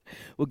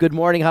Well, good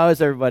morning. How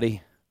is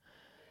everybody?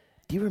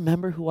 Do you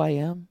remember who I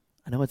am?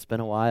 I know it's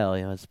been a while.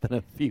 It's been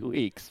a few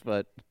weeks,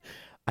 but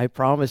I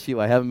promise you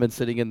I haven't been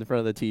sitting in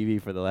front of the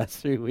TV for the last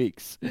 3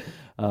 weeks.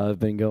 I've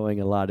been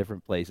going a lot of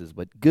different places,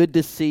 but good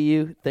to see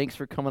you. Thanks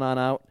for coming on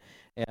out.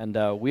 And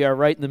we are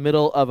right in the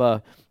middle of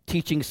a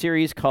teaching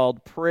series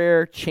called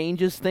Prayer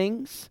Changes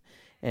Things,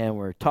 and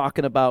we're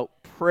talking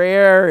about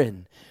prayer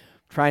and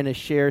trying to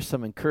share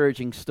some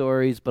encouraging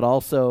stories, but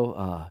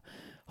also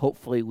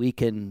hopefully we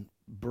can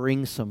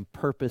bring some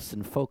purpose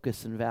and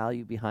focus and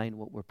value behind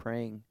what we're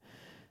praying.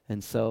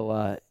 And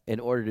so in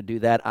order to do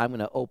that, I'm going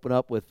to open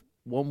up with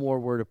one more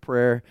word of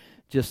prayer,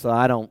 just so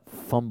I don't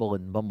fumble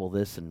and bumble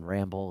this and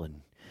ramble,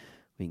 and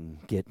we can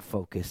get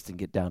focused and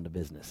get down to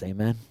business.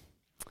 Amen.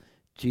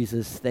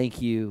 Jesus,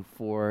 thank you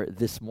for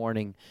this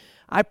morning.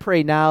 I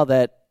pray now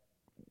that,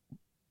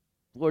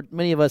 Lord,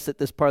 many of us at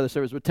this part of the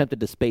service, we're tempted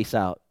to space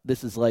out.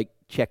 This is like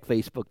check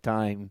Facebook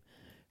time,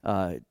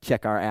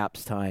 check our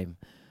apps time.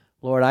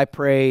 Lord, I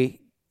pray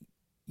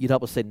you'd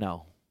help us say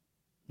no,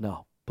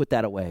 put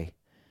that away.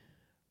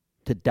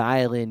 To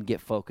dial in,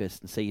 get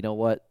focused, and say, you know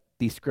what?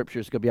 These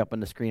scriptures are going to be up on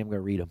the screen. I'm going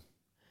to read them.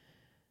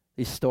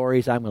 These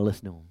stories, I'm going to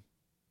listen to them.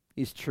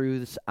 These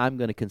truths, I'm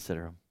going to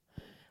consider them.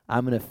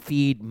 I'm going to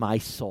feed my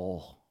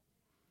soul,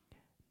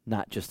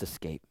 not just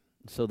escape.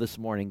 So this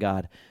morning,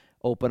 God,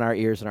 open our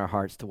ears and our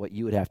hearts to what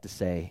you would have to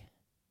say.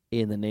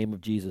 In the name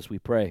of Jesus, we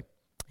pray.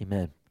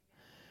 Amen.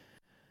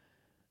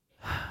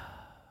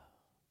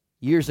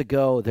 Years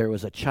ago, there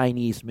was a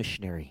Chinese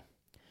missionary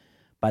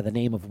by the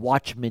name of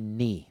Watchman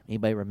Nee.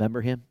 Anybody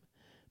remember him?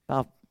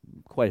 About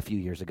quite a few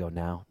years ago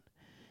now.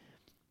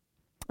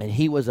 And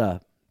he was a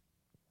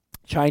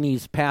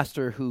Chinese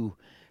pastor who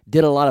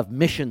did a lot of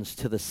missions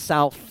to the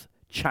South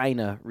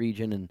China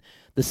region and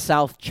the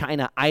South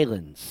China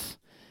Islands.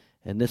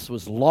 And this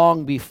was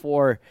long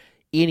before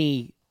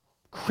any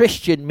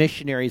Christian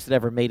missionaries had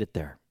ever made it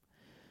there.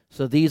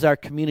 So these are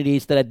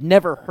communities that had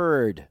never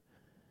heard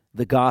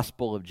the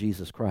gospel of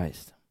Jesus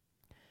Christ.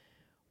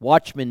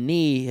 Watchman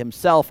Nee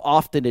himself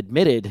often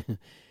admitted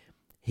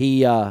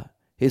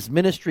his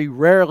ministry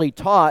rarely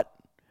taught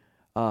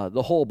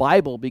the whole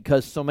Bible,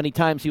 because so many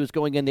times he was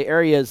going into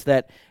areas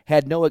that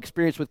had no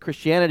experience with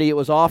Christianity. It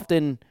was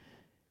often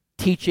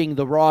teaching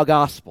the raw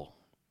gospel,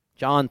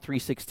 John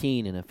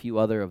 3:16 and a few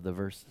other of the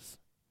verses.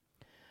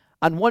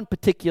 On one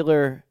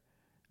particular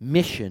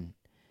mission,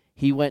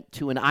 he went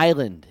to an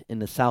island in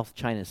the South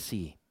China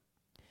Sea.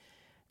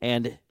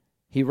 And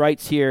he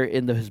writes here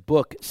in his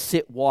book,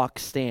 Sit, Walk,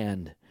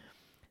 Stand,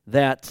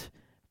 that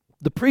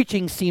the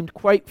preaching seemed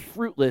quite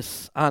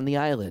fruitless on the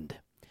island.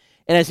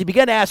 And as he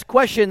began to ask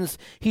questions,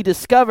 he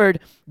discovered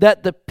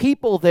that the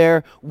people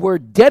there were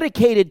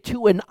dedicated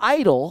to an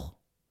idol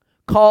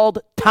called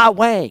Ta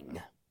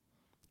Wang.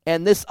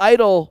 And this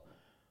idol,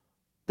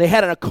 they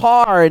had in a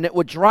car, and it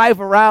would drive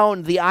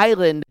around the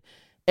island,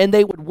 and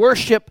they would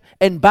worship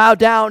and bow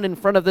down in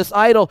front of this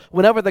idol.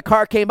 Whenever the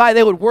car came by,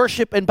 they would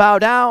worship and bow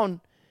down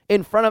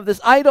in front of this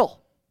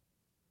idol.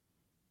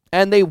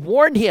 And they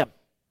warned him,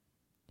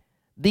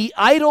 the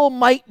idol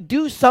might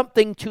do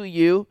something to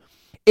you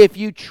if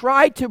you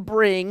try to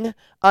bring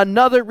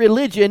another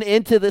religion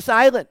into this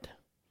island.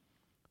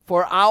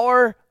 For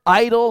our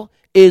idol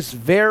is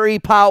very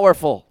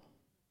powerful.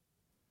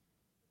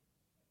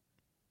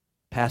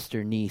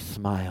 Pastor Nee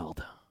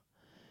smiled.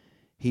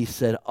 He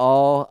said,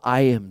 "Oh,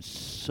 I am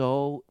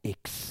so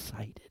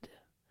excited.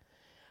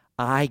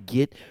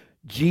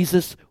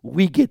 Jesus,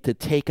 we get to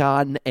take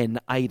on an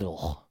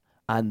idol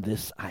on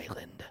this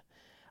island.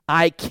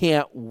 I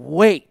can't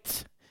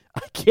wait.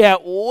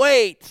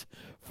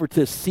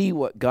 To see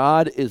what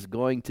God is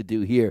going to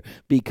do here,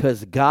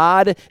 because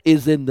God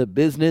is in the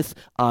business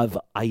of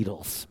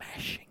idol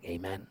smashing."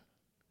 Amen.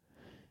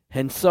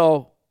 And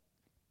so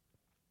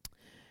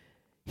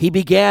he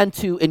began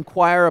to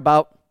inquire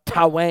about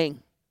Ta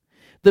Wang.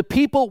 The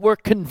people were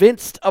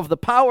convinced of the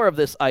power of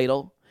this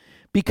idol,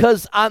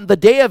 because on the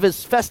day of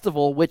his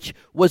festival, which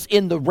was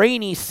in the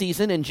rainy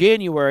season in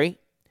January,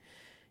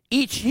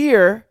 each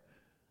year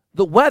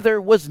the weather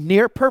was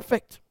near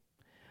perfect.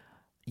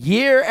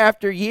 Year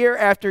after year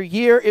after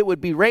year, it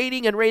would be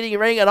raining and raining and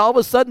raining, and all of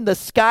a sudden the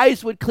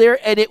skies would clear,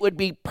 and it would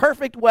be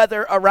perfect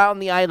weather around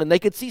the island. They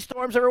could see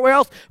storms everywhere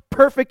else,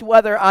 perfect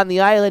weather on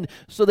the island.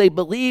 So they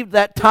believed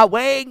that Ta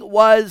Wang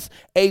was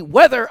a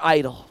weather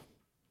idol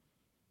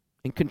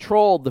and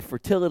controlled the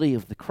fertility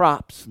of the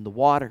crops and the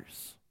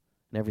waters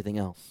and everything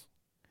else.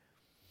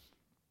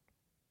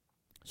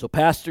 So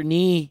Pastor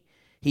Nee,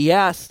 he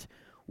asked,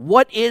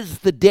 what is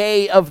the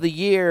day of the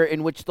year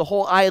in which the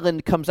whole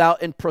island comes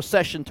out in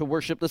procession to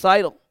worship this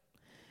idol?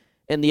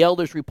 And the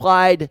elders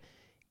replied,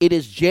 it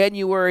is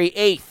January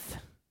 8th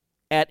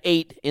at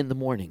 8 in the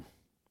morning.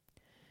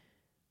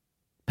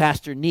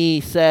 Pastor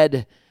Nee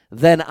said,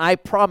 then I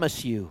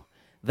promise you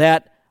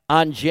that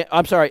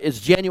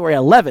it's January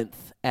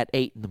 11th at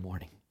 8 in the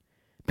morning.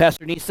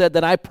 Pastor Nee said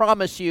that I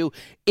promise you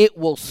it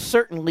will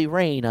certainly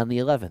rain on the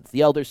 11th.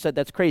 The elders said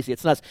that's crazy.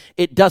 It's nuts.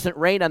 It doesn't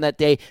rain on that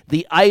day.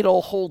 The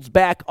idol holds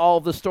back all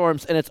of the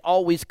storms, and it's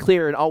always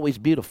clear and always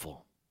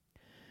beautiful.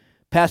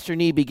 Pastor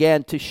Nee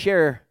began to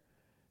share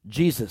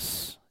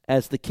Jesus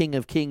as the King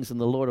of Kings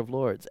and the Lord of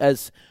Lords,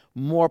 as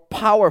more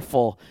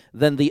powerful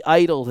than the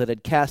idol that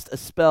had cast a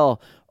spell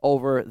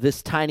over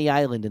this tiny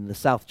island in the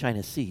South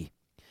China Sea.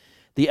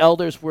 The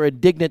elders were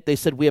indignant. They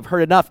said, "We have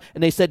heard enough."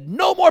 And they said,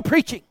 "No more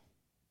preaching."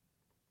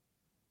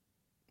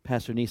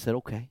 Pastor Nee said,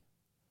 "Okay,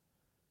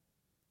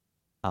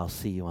 I'll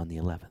see you on the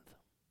 11th.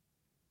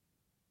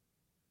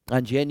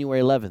 On January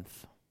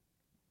 11th,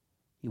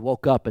 he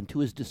woke up, and to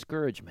his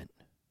discouragement,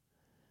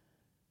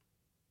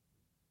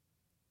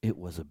 it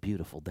was a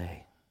beautiful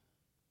day.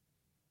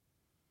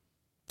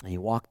 And he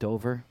walked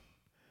over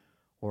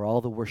where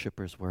all the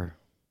worshipers were.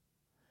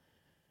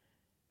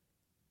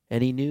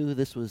 And he knew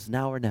this was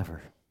now or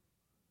never.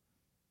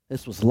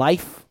 This was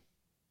life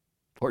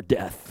or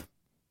death.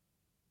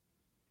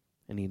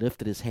 And he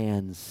lifted his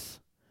hands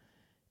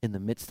in the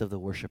midst of the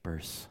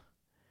worshipers.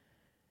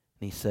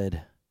 And he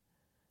said,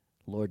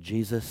 "Lord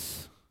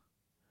Jesus,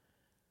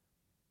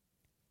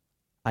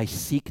 I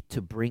seek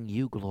to bring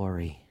you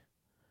glory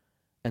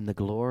and the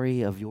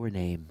glory of your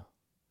name.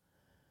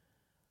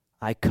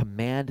 I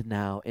command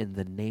now in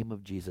the name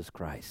of Jesus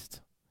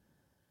Christ,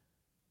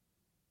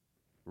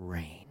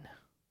 rain,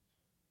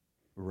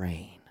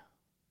 rain."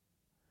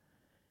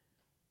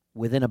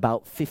 Within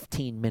about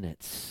 15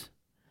 minutes,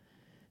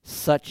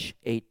 such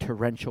a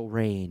torrential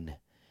rain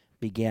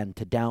began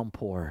to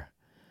downpour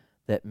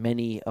that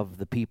many of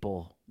the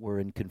people were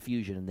in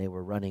confusion and they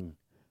were running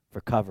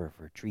for cover,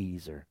 for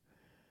trees or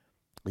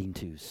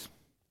lean-tos.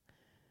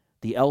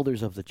 The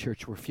elders of the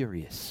church were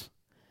furious.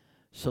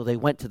 So they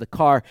went to the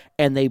car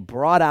and they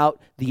brought out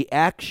the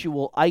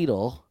actual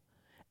idol,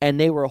 and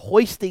they were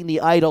hoisting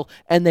the idol,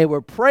 and they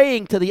were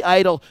praying to the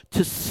idol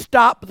to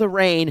stop the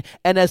rain.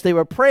 And as they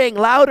were praying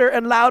louder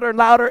and louder and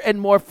louder and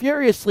more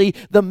furiously,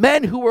 the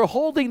men who were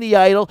holding the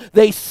idol,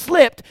 they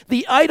slipped,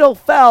 the idol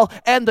fell,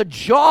 and the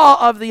jaw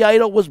of the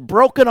idol was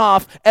broken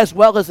off as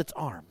well as its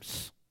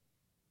arms.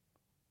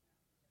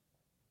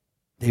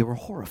 They were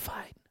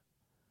horrified.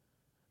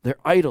 Their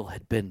idol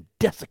had been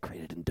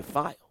desecrated and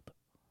defiled.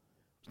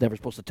 It was never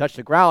supposed to touch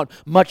the ground,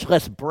 much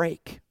less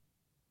break.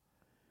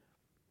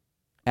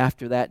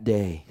 After that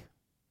day,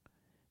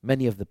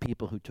 many of the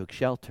people who took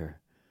shelter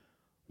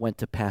went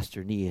to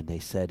Pastor Nee and they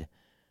said,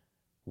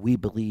 "We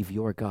believe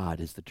your God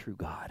is the true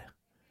God.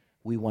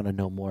 We want to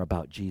know more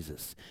about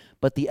Jesus."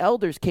 But the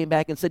elders came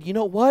back and said, "You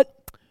know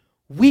what?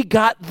 We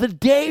got the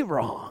day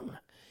wrong.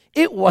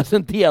 It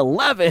wasn't the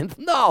 11th.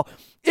 No,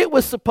 it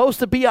was supposed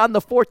to be on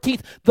the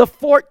 14th. The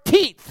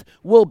 14th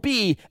will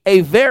be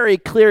a very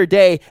clear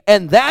day,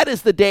 and that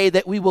is the day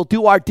that we will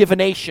do our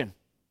divination."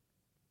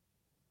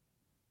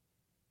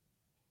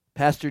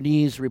 Pastor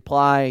Nee's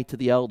reply to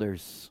the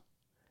elders: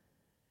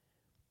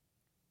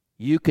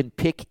 "You can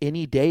pick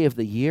any day of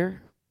the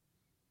year,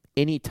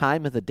 any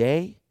time of the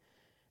day,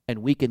 and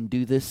we can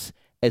do this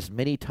as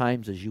many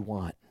times as you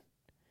want.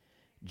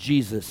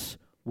 Jesus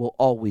will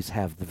always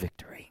have the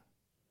victory."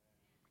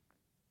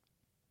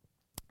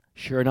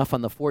 Sure enough,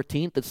 on the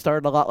 14th, it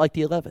started a lot like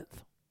the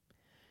 11th.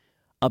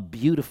 A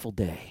beautiful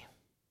day.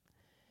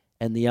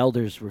 And the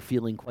elders were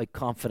feeling quite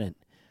confident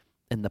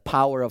in the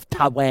power of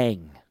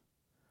Tawang,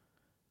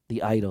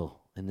 the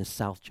idol in this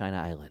South China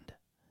Island,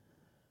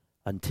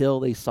 until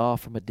they saw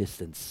from a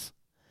distance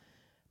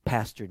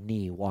Pastor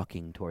Nee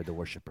walking toward the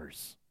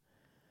worshipers.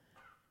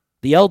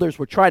 The elders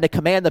were trying to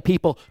command the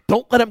people,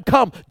 "Don't let him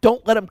come,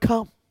 don't let him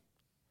come."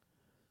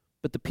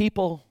 But the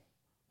people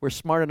were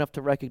smart enough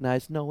to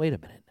recognize, no, wait a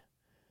minute.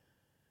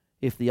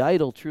 If the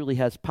idol truly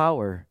has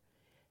power,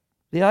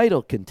 the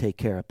idol can take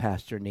care of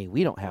Pastor Nee.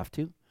 We don't have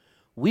to.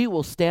 We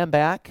will stand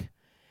back,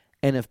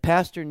 and if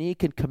Pastor Nee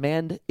can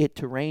command it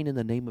to rain in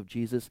the name of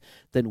Jesus,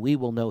 then we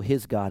will know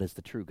his God is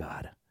the true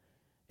God,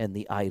 and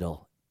the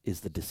idol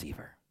is the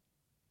deceiver.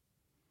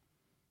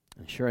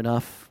 And sure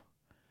enough,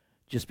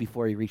 just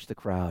before he reached the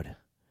crowd,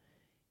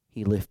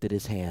 he lifted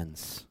his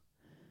hands.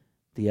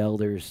 The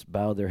elders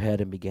bowed their head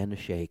and began to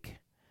shake.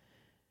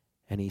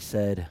 And he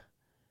said,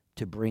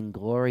 "To bring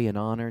glory and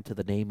honor to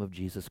the name of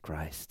Jesus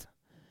Christ,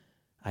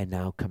 I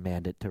now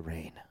command it to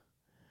rain."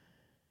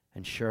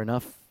 And sure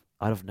enough,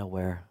 out of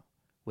nowhere,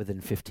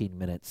 within 15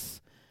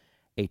 minutes,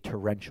 a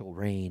torrential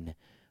rain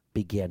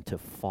began to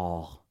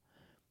fall.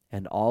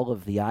 And all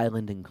of the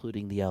island,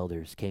 including the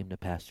elders, came to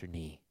Pastor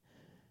Nee.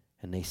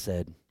 And they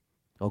said,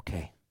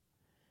 "Okay,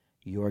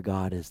 your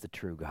God is the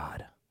true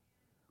God.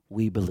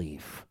 We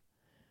believe."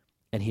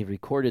 And he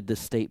recorded this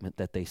statement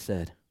that they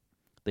said.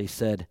 They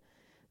said,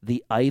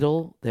 "The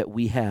idol that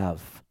we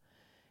have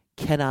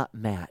cannot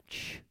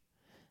match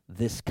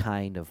this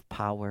kind of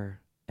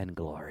power and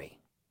glory."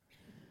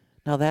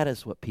 Now that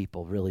is what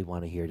people really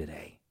want to hear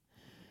today.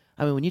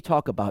 I mean, when you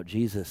talk about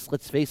Jesus,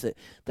 let's face it,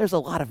 there's a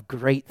lot of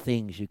great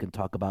things you can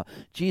talk about.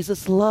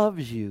 Jesus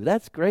loves you.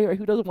 That's great, right?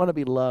 Who doesn't want to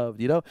be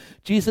loved,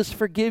 Jesus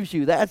forgives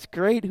you. That's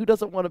great. Who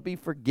doesn't want to be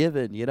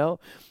forgiven,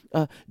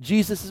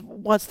 Jesus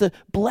wants to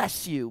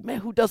bless you. Man,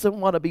 who doesn't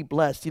want to be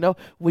blessed,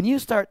 When you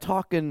start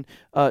talking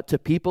to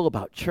people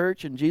about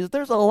church and Jesus,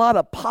 there's a lot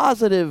of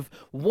positive,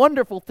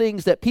 wonderful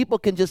things that people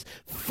can just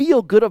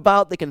feel good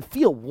about. They can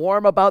feel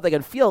warm about. They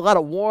can feel a lot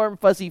of warm,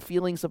 fuzzy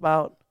feelings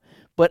about.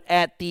 But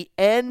at the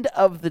end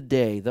of the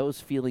day,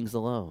 those feelings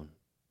alone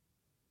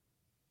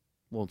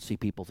won't see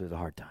people through the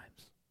hard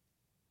times.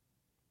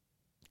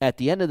 At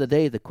the end of the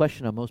day, the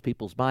question on most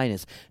people's mind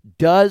is,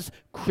 does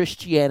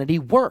Christianity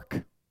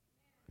work?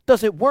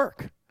 Does it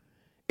work?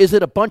 Is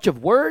it a bunch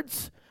of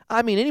words?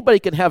 I mean, anybody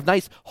can have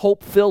nice,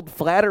 hope-filled,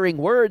 flattering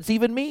words,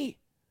 even me.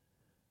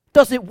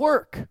 Does it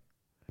work?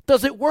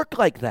 Does it work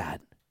like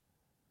that?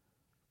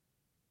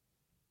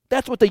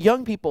 That's what the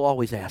young people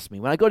always ask me.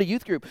 When I go to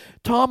youth group,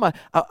 Tom,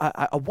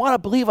 I want to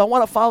believe, I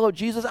want to follow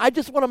Jesus. I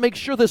just want to make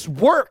sure this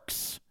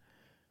works.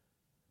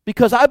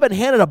 Because I've been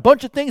handed a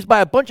bunch of things by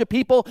a bunch of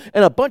people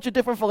and a bunch of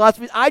different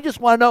philosophies. I just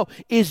want to know,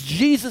 is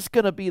Jesus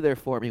going to be there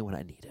for me when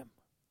I need him?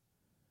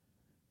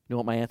 You know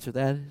what my answer to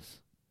that is?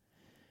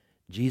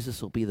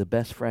 Jesus will be the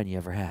best friend you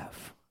ever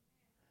have.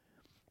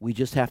 We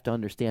just have to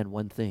understand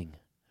one thing.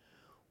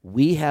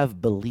 We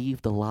have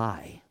believed a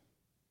lie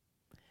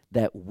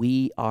that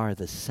we are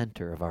the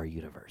center of our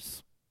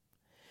universe.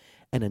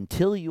 And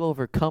until you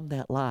overcome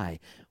that lie,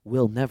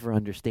 we'll never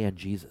understand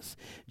Jesus.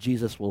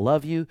 Jesus will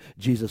love you.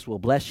 Jesus will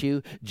bless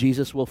you.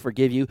 Jesus will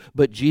forgive you.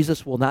 But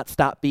Jesus will not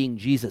stop being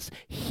Jesus.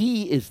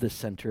 He is the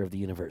center of the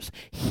universe.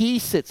 He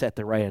sits at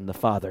the right hand of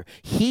the Father.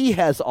 He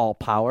has all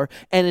power.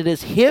 And it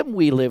is him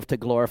we live to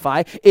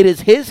glorify. It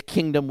is his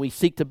kingdom we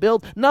seek to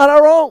build, not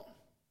our own.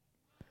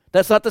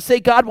 That's not to say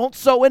God won't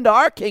sow into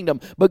our kingdom,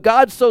 but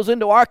God sows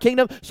into our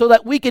kingdom so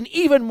that we can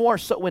even more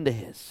sow into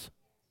his.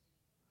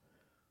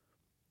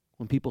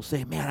 When people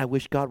say, man, I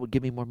wish God would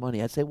give me more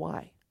money, I'd say,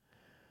 why?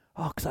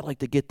 Oh, because I'd like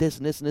to get this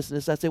and this and this and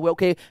this. I'd say, well,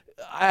 okay,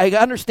 I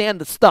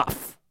understand the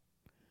stuff.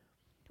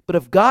 But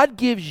if God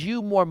gives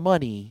you more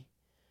money,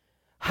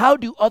 how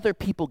do other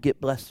people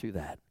get blessed through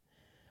that?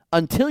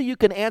 Until you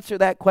can answer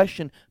that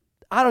question,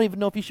 I don't even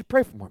know if you should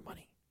pray for more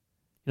money.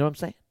 You know what I'm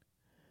saying?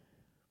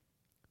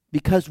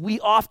 Because we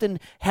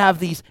often have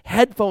these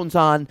headphones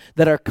on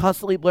that are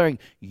constantly blaring,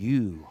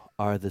 you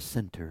are the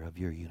center of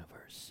your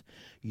universe.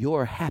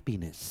 Your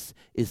happiness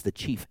is the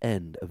chief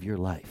end of your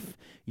life.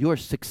 Your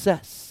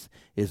success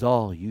is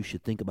all you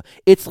should think about.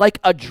 It's like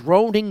a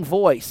droning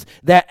voice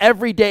that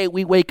every day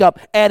we wake up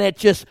and it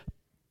just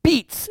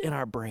beats in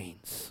our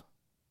brains.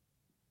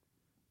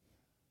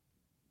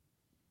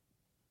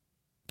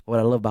 What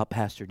I love about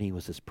Pastor Nee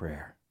was his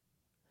prayer.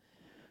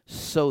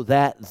 So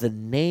that the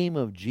name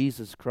of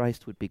Jesus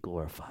Christ would be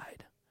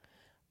glorified,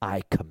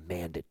 I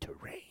command it to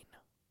reign.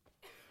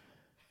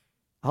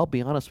 I'll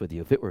be honest with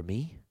you, if it were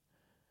me,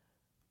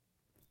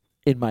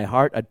 in my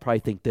heart, I'd probably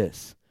think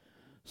this,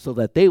 so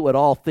that they would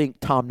all think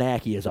Tom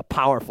Nackey is a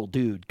powerful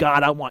dude.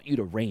 God, I want you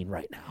to reign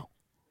right now.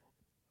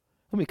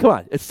 I mean, come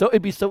on.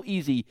 It'd be so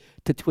easy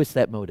to twist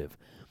that motive.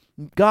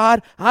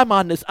 God, I'm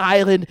on this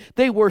island.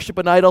 They worship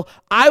an idol.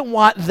 I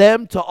want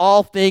them to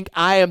all think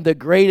I am the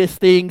greatest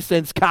thing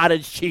since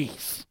cottage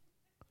cheese.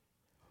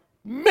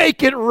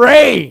 Make it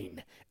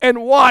rain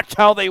and watch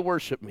how they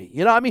worship me.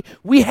 You know what I mean?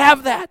 We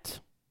have that.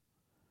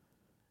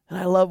 And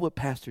I love what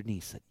Pastor Nee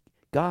said.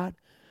 God,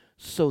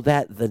 so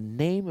that the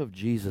name of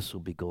Jesus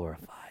will be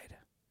glorified,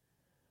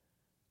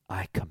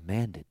 I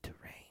command it to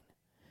reign.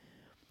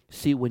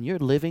 See, when you're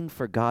living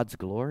for God's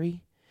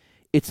glory,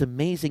 it's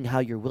amazing how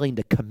you're willing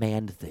to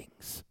command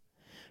things.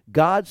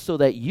 God, so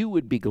that you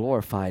would be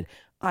glorified,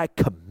 I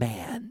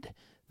command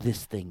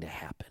this thing to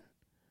happen.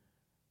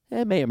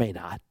 It may or may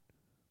not,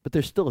 but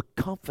there's still a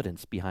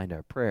confidence behind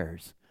our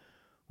prayers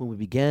when we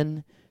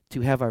begin to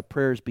have our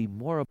prayers be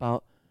more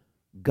about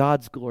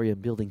God's glory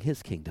and building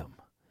his kingdom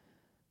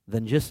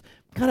than just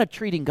kind of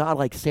treating God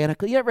like Santa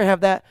Claus. You ever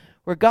have that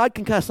where God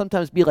can kind of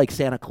sometimes be like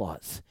Santa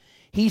Claus?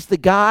 He's the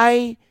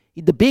guy,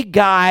 the big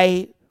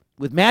guy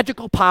with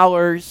magical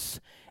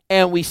powers,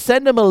 and we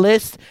send him a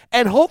list,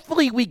 and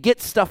hopefully we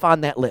get stuff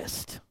on that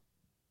list.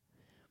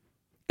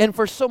 And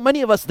for so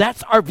many of us,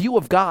 that's our view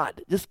of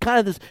God. This kind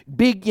of this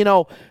big,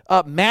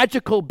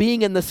 magical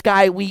being in the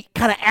sky we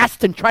kind of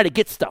ask and try to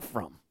get stuff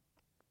from.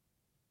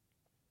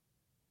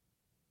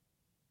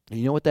 And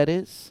you know what that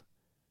is?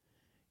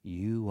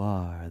 You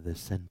are the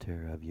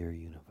center of your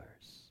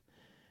universe.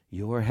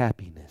 Your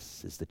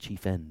happiness is the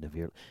chief end of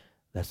your...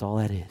 That's all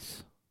that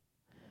is.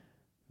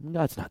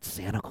 God's not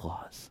Santa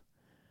Claus.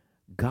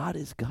 God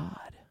is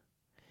God.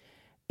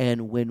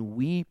 And when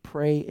we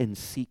pray and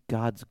seek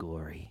God's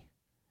glory,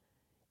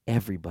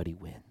 everybody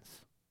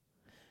wins.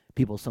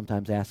 People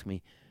sometimes ask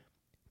me,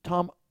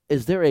 Tom,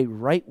 is there a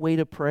right way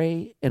to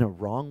pray and a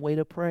wrong way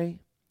to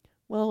pray?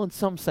 Well, in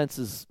some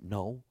senses,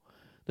 no.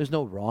 There's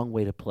no wrong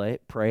way to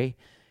pray.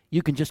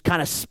 You can just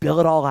kind of spill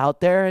it all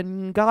out there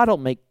and God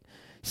will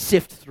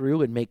sift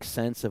through and make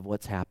sense of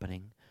what's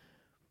happening.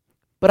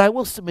 But I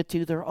will submit to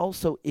you, there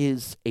also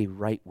is a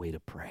right way to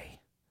pray.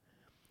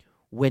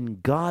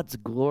 When God's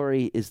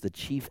glory is the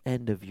chief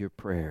end of your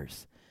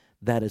prayers,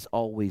 that is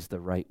always the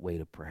right way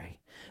to pray.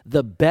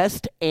 The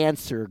best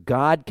answer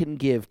God can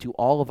give to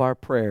all of our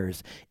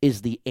prayers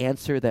is the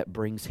answer that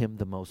brings him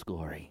the most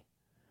glory.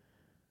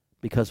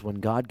 Because when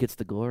God gets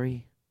the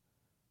glory,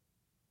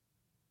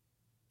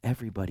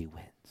 everybody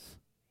wins.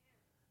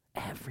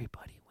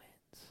 Everybody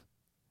wins.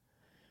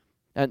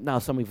 And now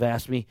some have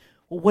asked me,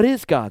 well, what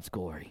is God's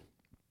glory?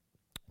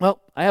 Well,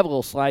 I have a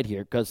little slide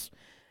here because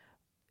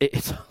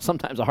it's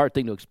sometimes a hard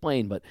thing to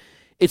explain, but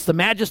it's the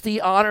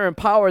majesty, honor, and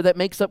power that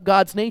makes up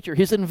God's nature,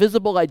 his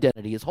invisible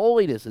identity, his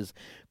holiness, his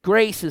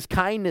grace, his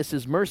kindness,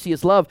 his mercy,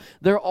 his love.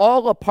 They're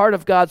all a part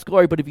of God's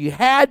glory. But if you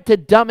had to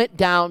dumb it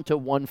down to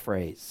one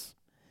phrase,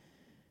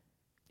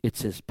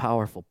 it's his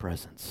powerful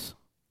presence.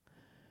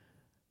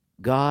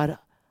 God,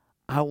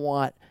 I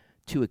want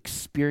to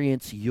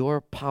experience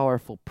your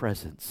powerful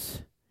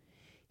presence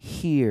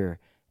here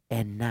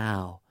and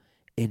now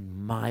in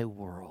my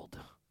world.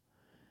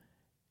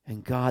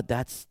 And God,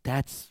 that's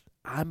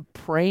I'm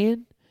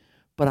praying,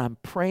 but I'm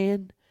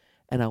praying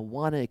and I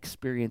want to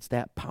experience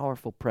that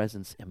powerful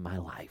presence in my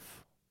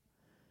life.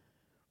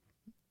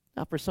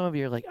 Now, for some of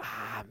you, you're like,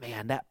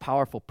 man, that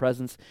powerful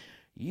presence,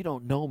 you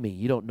don't know me.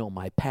 You don't know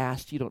my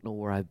past. You don't know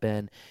where I've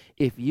been.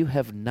 If you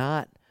have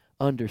not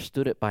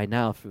understood it by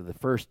now through the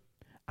first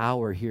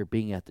hour here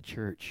being at the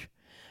church,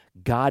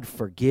 God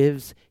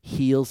forgives,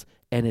 heals,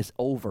 and is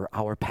over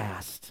our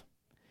past.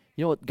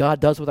 You know what God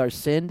does with our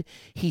sin?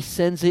 He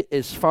sends it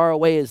as far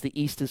away as the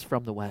east is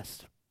from the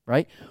west,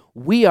 right?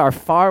 We are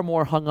far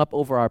more hung up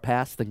over our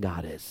past than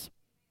God is.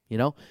 You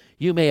know,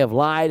 you may have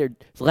lied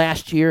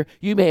last year.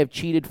 You may have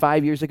cheated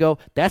 5 years ago.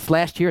 That's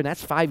last year and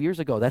that's 5 years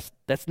ago.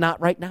 That's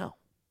not right now.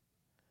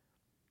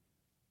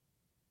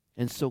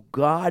 And so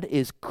God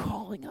is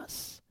calling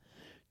us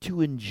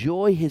to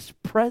enjoy his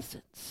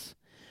presence,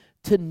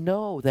 to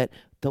know that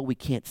though we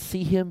can't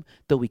see him,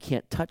 though we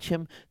can't touch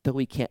him, though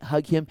we can't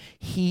hug him,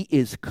 he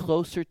is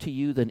closer to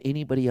you than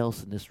anybody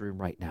else in this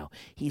room right now.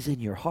 He's in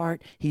your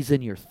heart. He's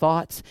in your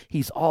thoughts.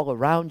 He's all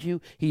around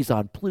you. He's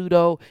on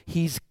Pluto.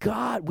 He's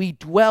God. We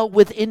dwell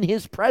within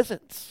his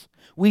presence.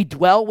 We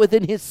dwell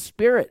within his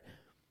spirit.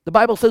 The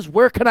Bible says,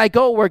 where can I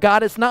go where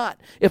God is not?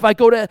 If I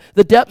go to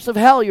the depths of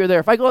hell, you're there.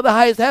 If I go to the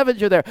highest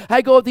heavens, you're there.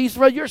 I go to these,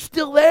 you're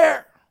still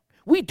there.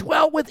 We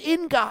dwell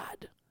within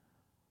God.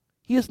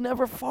 He is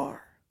never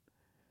far.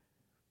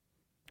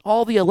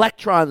 All the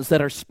electrons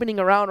that are spinning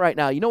around right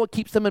now, you know what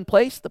keeps them in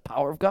place? The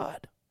power of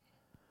God.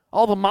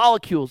 All the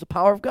molecules, the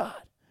power of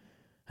God.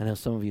 I know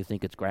some of you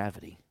think it's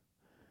gravity.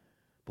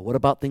 But what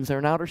about things that are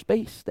in outer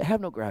space that have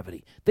no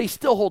gravity? They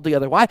still hold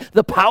together. Why?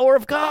 The power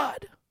of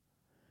God.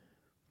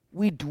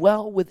 We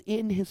dwell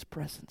within his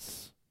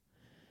presence.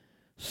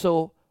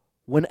 So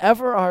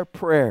whenever our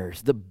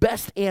prayers, the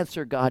best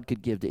answer God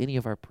could give to any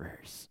of our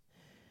prayers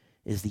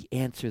is the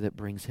answer that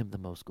brings him the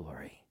most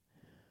glory.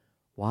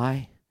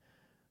 Why?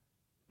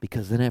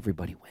 Because then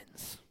everybody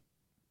wins.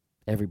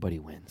 Everybody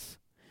wins.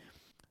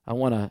 I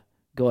want to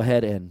go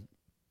ahead and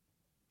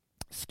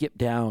skip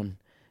down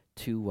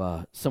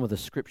to some of the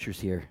scriptures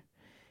here.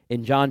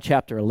 In John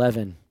chapter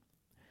 11,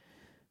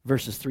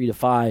 verses 3 to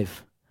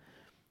 5,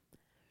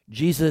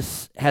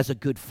 Jesus has a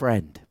good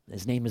friend.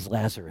 His name is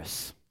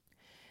Lazarus.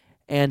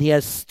 And he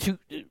has two,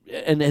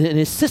 and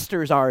his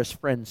sisters are his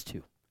friends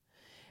too.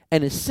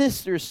 And his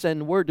sisters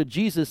send word to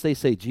Jesus. They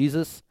say,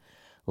 Jesus,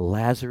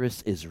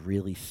 Lazarus is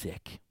really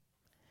sick.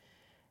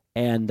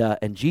 And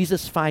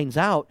Jesus finds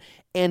out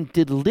and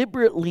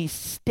deliberately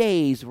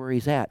stays where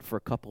he's at for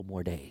a couple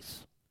more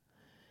days.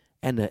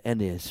 And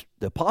the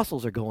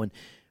apostles are going,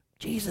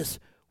 Jesus,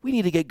 we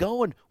need to get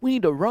going. We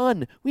need to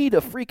run. We need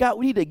to freak out.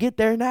 We need to get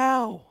there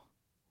now.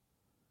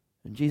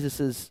 And Jesus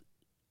says,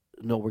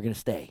 no, we're going to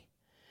stay.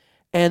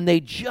 And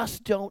they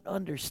just don't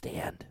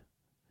understand.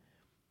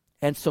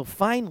 And so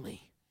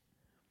finally,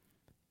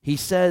 he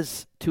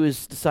says to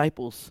his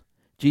disciples,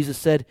 Jesus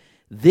said,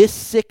 this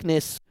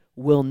sickness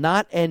will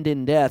not end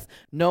in death.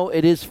 No,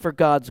 it is for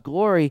God's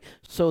glory,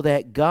 so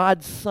that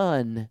God's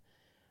Son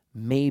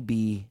may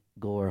be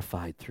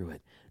glorified through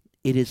it.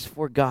 It is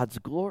for God's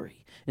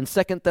glory. In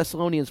 2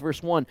 Thessalonians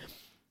verse 1,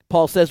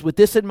 Paul says, with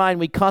this in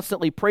mind, we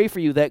constantly pray for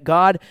you that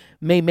God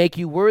may make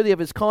you worthy of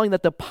his calling,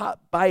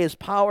 that by his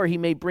power he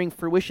may bring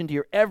fruition to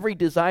your every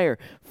desire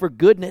for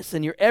goodness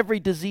and your every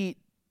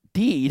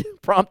deed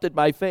prompted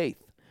by faith.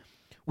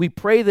 We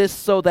pray this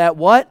so that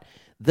what?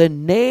 The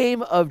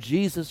name of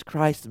Jesus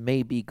Christ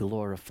may be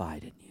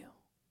glorified in you.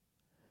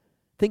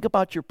 Think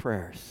about your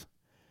prayers.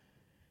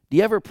 Do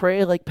you ever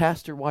pray like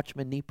Pastor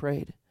Watchman Nee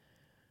prayed?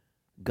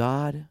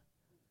 God,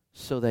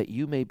 so that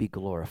you may be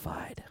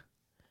glorified,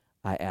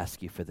 I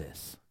ask you for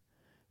this.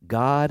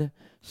 God,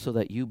 so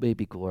that you may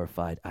be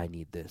glorified, I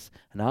need this.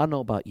 And I don't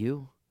know about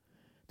you,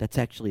 that's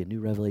actually a new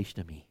revelation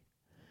to me.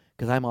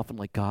 Because I'm often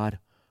like, God,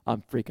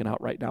 I'm freaking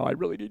out right now. I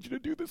really need you to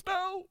do this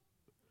now.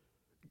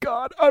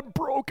 God, I'm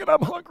broke and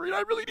I'm hungry and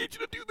I really need you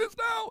to do this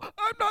now.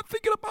 I'm not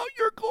thinking about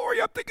your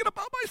glory. I'm thinking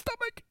about my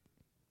stomach.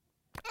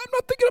 I'm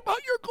not thinking about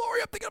your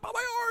glory. I'm thinking about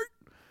my heart.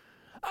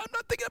 I'm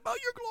not thinking about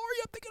your glory.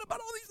 I'm thinking about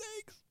all these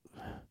things.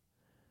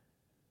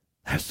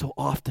 That's so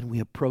often we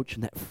approach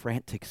in that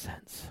frantic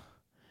sense.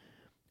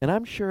 And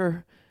I'm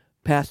sure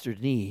Pastor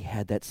Nee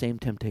had that same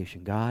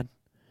temptation. God,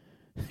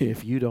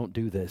 if you don't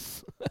do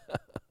this,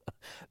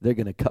 they're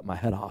going to cut my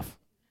head off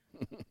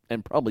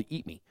and probably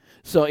eat me.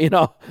 So,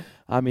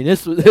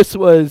 this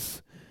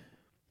was,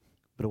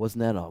 but it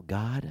wasn't that all.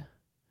 God,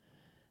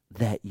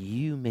 that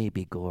you may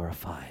be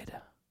glorified,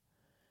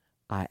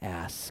 I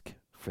ask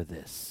for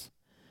this.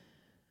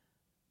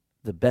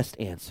 The best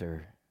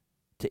answer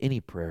to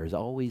any prayer is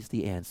always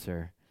the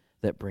answer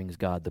that brings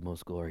God the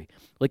most glory.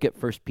 Look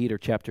at 1 Peter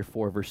chapter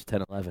 4, verse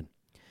 10, 11.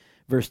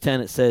 Verse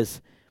 10, it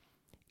says,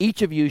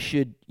 each of you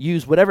should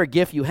use whatever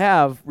gift you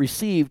have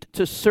received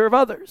to serve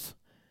others.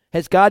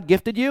 Has God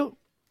gifted you?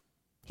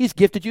 He's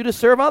gifted you to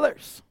serve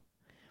others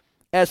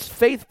as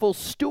faithful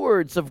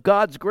stewards of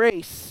God's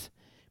grace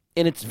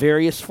in its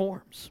various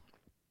forms.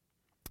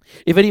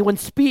 If anyone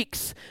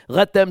speaks,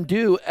 let them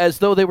do as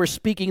though they were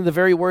speaking the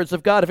very words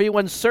of God. If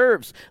anyone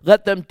serves,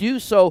 let them do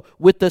so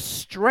with the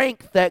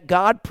strength that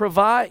God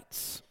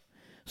provides,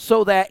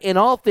 so that in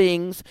all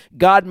things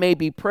God may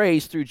be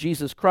praised through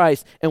Jesus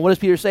Christ. And what does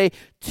Peter say?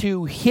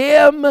 To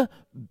him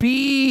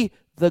be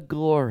the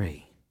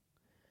glory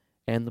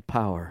and the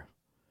power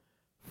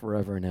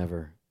forever and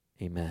ever.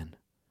 Amen.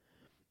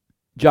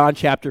 John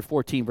chapter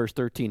 14, verse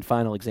 13,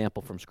 final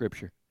example from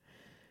Scripture.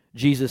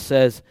 Jesus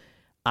says,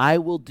 I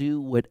will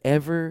do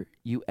whatever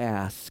you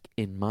ask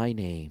in my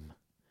name,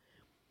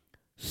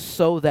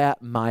 so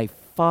that my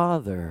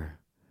Father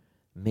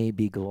may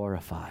be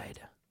glorified.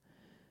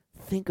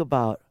 Think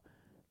about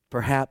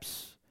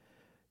perhaps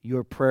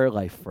your prayer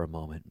life for a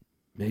moment.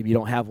 Maybe you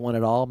don't have one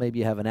at all. Maybe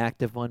you have an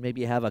active one. Maybe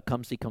you have a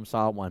come see, come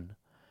saw one.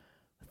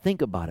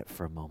 Think about it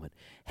for a moment.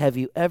 Have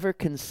you ever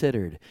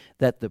considered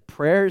that the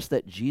prayers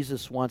that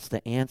Jesus wants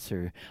to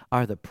answer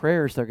are the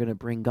prayers that are going to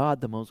bring God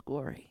the most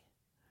glory?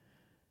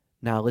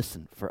 Now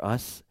listen, for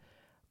us,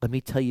 let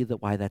me tell you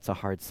why that's a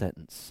hard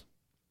sentence.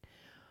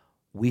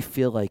 We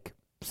feel like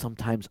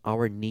sometimes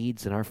our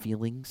needs and our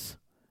feelings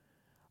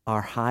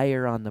are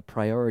higher on the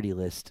priority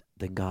list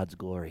than God's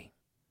glory.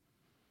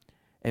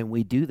 And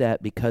we do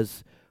that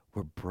because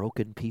we're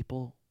broken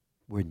people,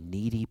 we're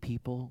needy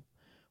people,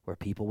 we're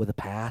people with a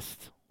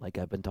past, like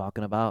I've been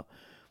talking about.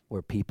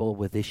 We're people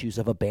with issues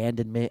of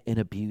abandonment and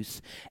abuse.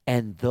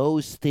 And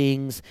those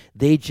things,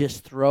 they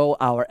just throw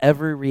our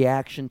every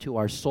reaction to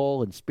our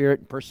soul and spirit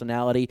and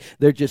personality.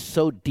 They're just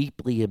so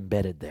deeply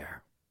embedded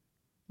there.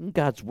 And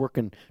God's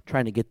working,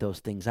 trying to get those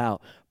things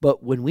out.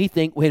 But when we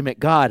think, wait a minute,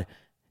 God,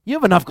 you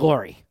have enough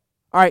glory.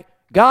 All right,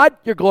 God,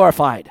 you're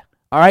glorified.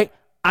 All right,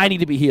 I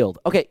need to be healed.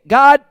 Okay,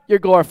 God, you're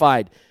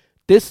glorified.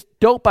 This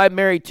dope I'm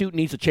married to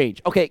needs to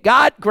change. Okay,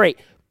 God, great.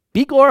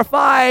 Be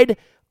glorified.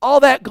 All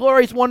that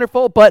glory is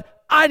wonderful, but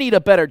I need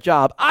a better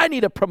job. I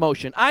need a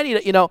promotion. I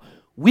need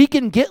we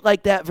can get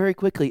like that very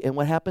quickly. And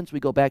what happens? We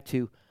go back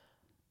to,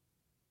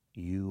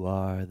 you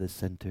are the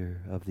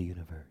center of the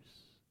universe.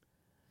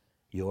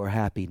 Your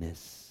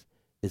happiness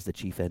is the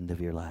chief end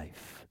of your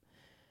life.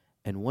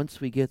 And once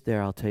we get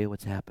there, I'll tell you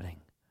what's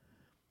happening.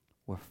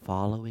 We're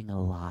following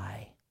a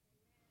lie.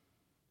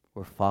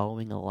 We're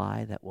following a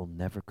lie that will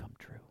never come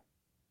true.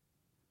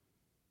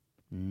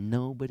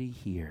 Nobody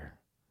here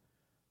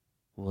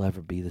will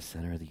ever be the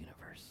center of the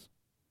universe.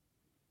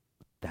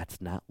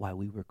 That's not why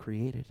we were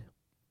created.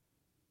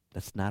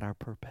 That's not our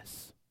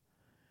purpose.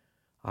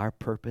 Our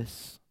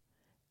purpose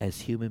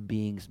as human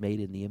beings made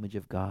in the image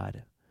of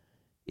God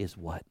is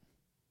what?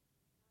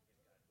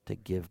 To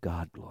give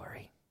God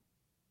glory.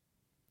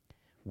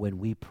 When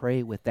we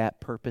pray with that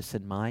purpose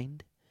in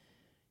mind,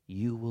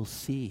 you will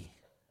see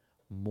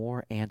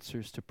more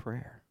answers to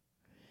prayer.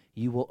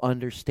 You will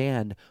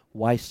understand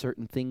why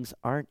certain things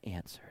aren't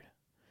answered.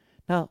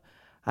 Now,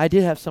 I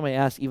did have somebody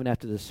ask even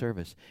after the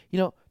service,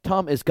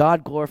 Tom, is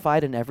God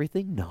glorified in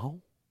everything?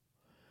 No.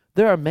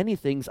 There are many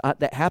things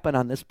that happen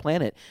on this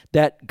planet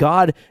that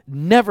God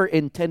never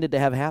intended to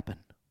have happen.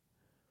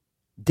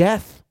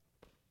 Death.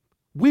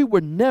 We were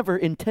never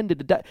intended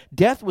to die.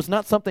 Death was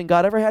not something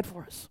God ever had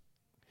for us.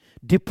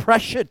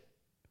 Depression,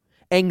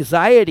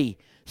 anxiety,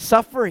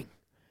 suffering.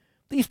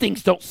 These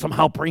things don't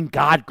somehow bring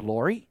God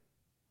glory.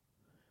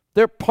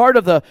 They're part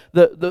of the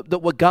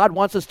what God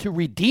wants us to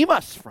redeem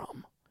us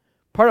from.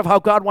 Part of how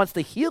God wants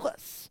to heal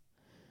us.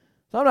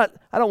 So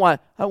I don't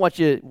want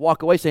you to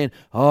walk away saying,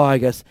 oh, I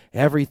guess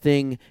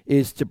everything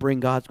is to bring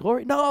God's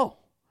glory. No.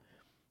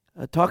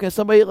 Talking to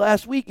somebody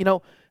last week,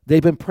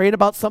 they've been praying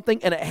about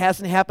something and it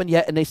hasn't happened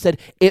yet. And they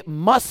said, it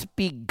must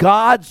be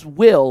God's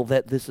will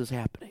that this is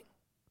happening.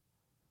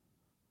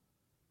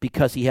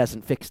 Because he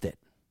hasn't fixed it.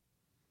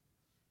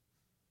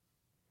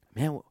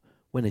 Man,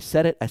 when they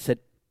said it, I said,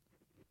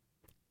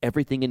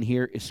 everything in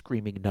here is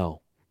screaming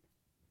no.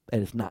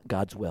 And it's not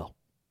God's will.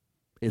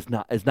 It's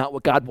not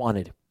what God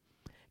wanted.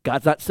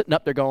 God's not sitting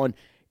up there going,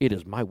 it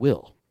is my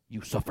will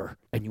you suffer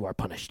and you are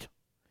punished.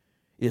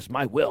 It is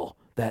my will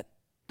that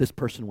this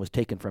person was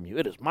taken from you.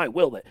 It is my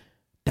will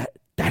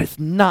that is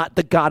not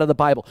the God of the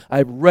Bible.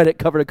 I've read it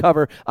cover to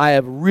cover. I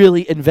have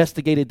really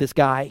investigated this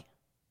guy.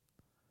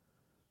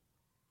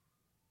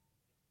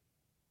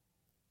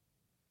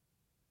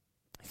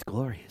 It's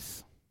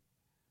glorious.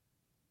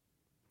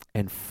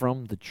 And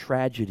from the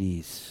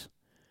tragedies,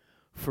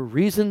 for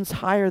reasons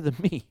higher than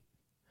me,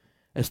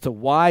 as to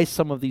why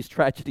some of these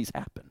tragedies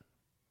happen,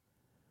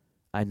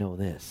 I know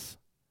this.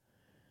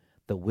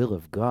 The will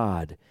of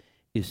God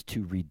is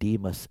to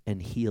redeem us and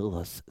heal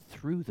us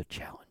through the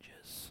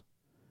challenges,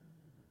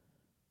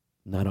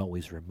 not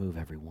always remove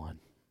every one.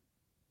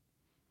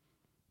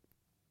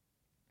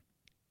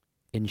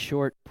 In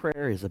short,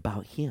 prayer is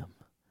about Him,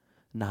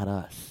 not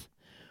us.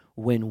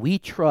 When we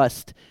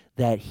trust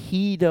that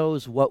He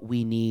knows what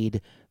we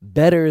need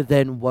better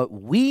than what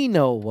we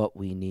know what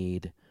we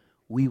need,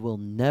 we will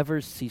never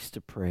cease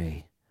to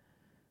pray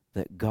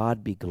that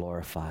God be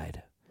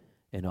glorified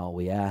in all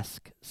we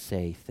ask,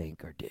 say,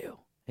 think, or do.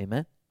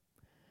 Amen?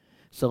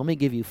 So let me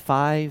give you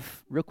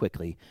real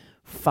quickly,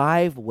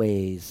 5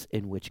 ways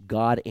in which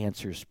God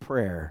answers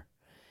prayer.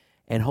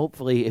 And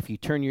hopefully, if you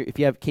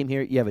came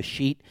here, you have a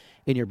sheet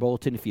in your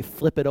bulletin. If you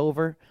flip it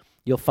over,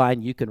 you'll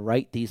find you can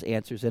write these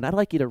answers. And I'd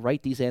like you to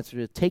write these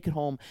answers, take it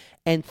home,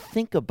 and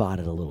think about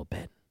it a little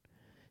bit.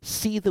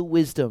 See the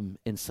wisdom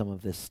in some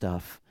of this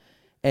stuff.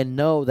 And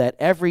know that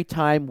every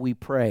time we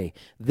pray,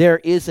 there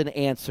is an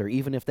answer.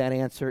 Even if that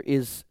answer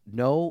is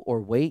no or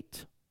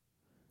wait,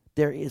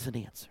 there is an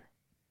answer.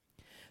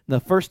 The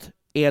first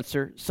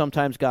answer,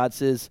 sometimes God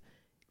says,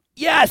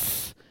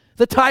 yes,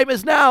 the time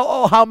is now.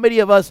 Oh, how many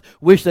of us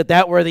wish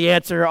that were the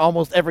answer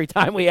almost every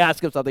time we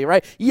ask Him something,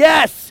 right?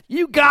 Yes,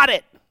 you got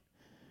it.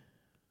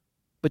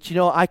 But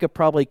I could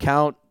probably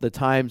count the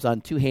times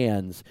on 2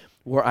 hands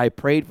where I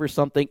prayed for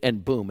something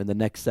and boom, in the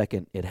next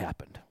second it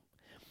happened.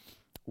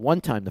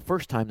 One time, the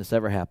first time this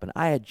ever happened,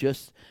 I had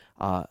just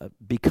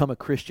become a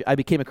Christian. I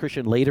became a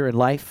Christian later in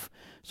life,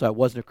 so I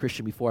wasn't a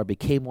Christian before I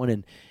became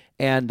one.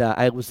 And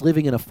I was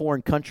living in a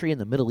foreign country in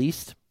the Middle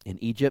East,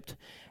 in Egypt.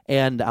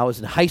 And I was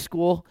in high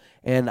school,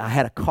 and I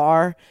had a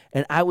car,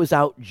 and I was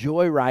out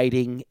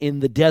joyriding in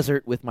the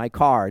desert with my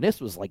car. And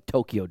this was like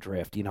Tokyo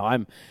Drift.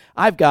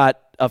 I've got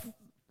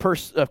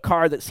a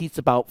car that seats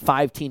about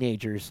 5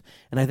 teenagers,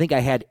 and I think I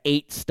had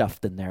 8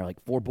 stuffed in there, like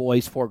 4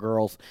 boys, 4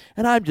 girls,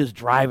 and I'm just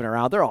driving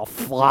around. They're all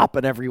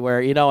flopping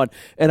everywhere,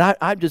 and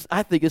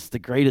I think it's the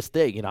greatest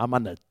thing. I'm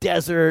on the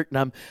desert,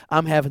 and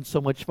I'm having so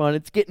much fun.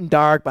 It's getting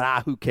dark,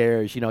 but who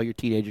cares? You're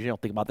teenagers, you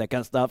don't think about that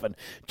kind of stuff, and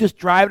just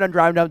driving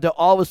down until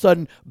all of a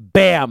sudden,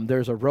 bam,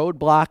 there's a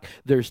roadblock,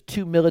 there's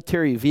 2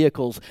 military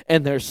vehicles,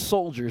 and there's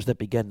soldiers that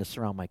begin to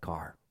surround my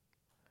car.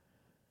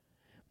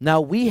 Now,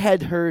 we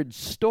had heard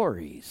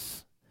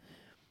stories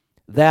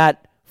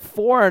that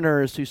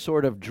foreigners who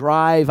sort of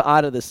drive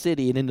out of the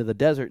city and into the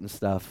desert and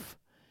stuff,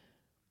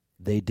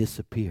 they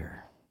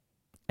disappear,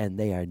 and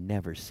they are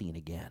never seen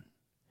again.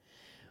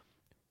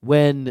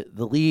 When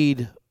the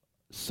lead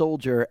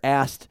soldier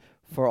asked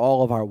for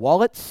all of our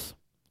wallets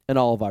and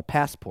all of our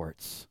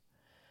passports,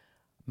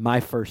 my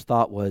first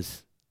thought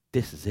was,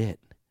 this is it.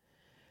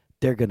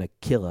 They're going to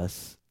kill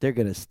us. They're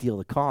going to steal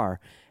the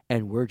car,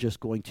 and we're just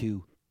going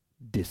to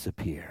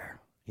disappear,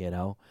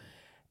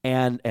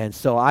 And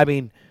so,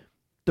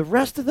 the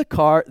rest of the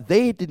car,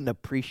 they didn't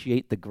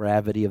appreciate the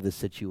gravity of the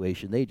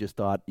situation. They just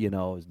thought, it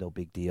was no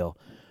big deal.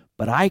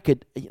 But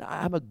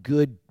I'm a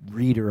good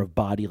reader of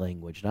body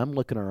language, and I'm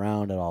looking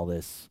around at all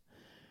this.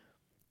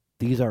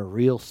 These are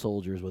real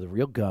soldiers with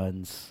real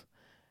guns.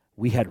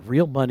 We had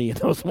real money in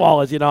those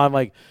wallets. I'm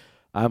like,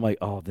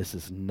 oh, this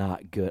is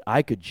not good.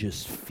 I could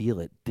just feel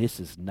it. This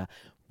is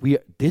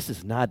it. This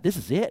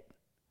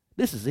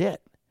is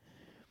it.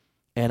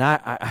 And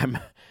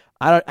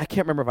I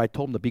can't remember if I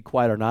told him to be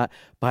quiet or not,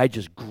 but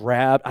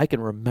I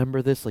can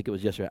remember this like it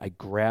was yesterday. I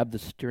grabbed the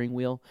steering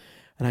wheel,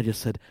 and I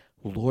just said,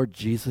 Lord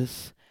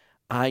Jesus,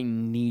 I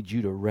need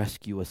you to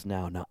rescue us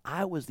now. Now,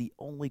 I was the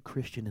only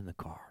Christian in the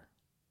car.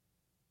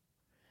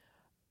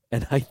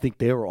 And I think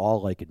they were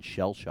all like in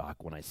shell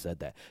shock when I said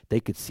that. They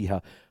could see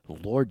how,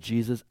 Lord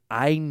Jesus,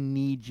 I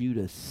need you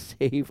to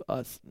save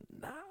us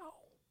now.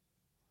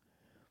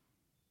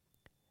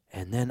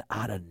 And then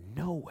out of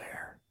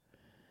nowhere,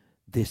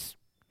 this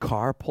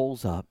car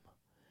pulls up.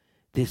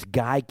 This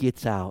guy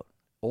gets out,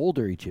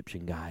 older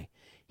Egyptian guy.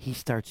 He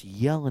starts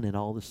yelling at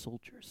all the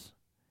soldiers.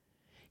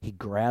 He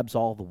grabs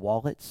all the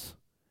wallets,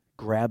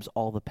 grabs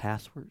all the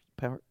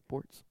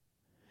passports,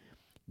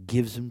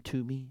 gives them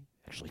to me,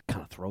 actually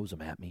kind of throws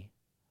them at me,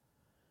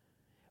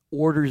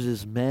 orders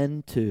his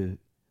men to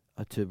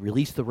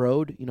release the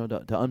road, to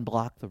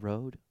unblock the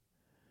road.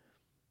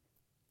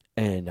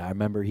 And I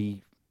remember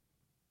he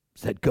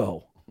said,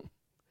 go.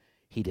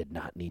 He did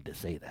not need to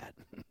say that.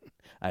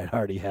 I had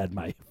already had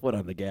my foot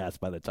on the gas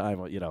by the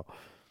time,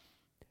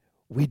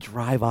 We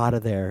drive out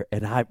of there,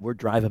 and we're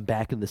driving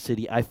back in the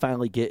city. I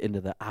finally get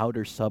into the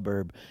outer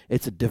suburb.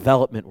 It's a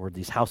development where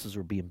these houses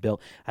were being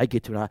built. I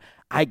get to it.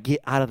 I get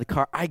out of the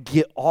car. I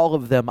get all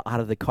of them out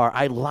of the car.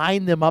 I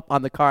line them up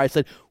on the car. I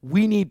said,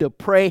 we need to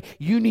pray.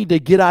 You need to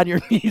get on your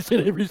knees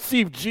and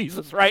receive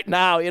Jesus right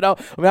now,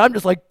 I'm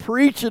just like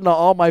preaching to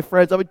all my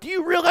friends. Do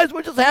you realize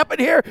what just happened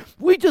here?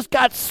 We just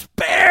got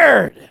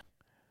spared.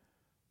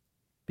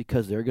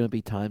 Because there are going to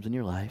be times in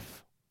your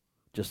life,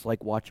 just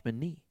like Watchman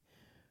Nee,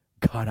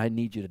 God, I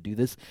need you to do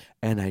this,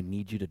 and I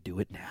need you to do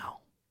it now.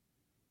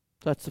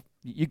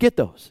 You get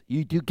those.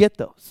 You do get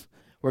those,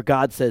 where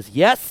God says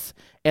yes,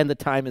 and the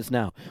time is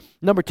now.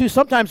 Number two,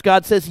 sometimes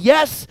God says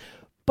yes,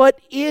 but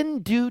in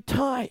due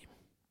time.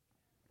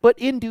 But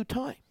in due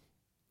time.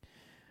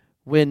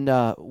 When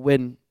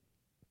Tanya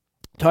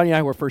and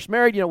I were first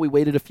married, we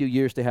waited a few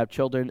years to have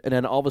children, and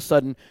then all of a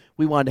sudden,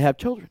 we wanted to have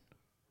children.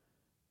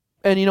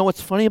 And you know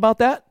what's funny about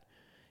that?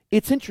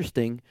 It's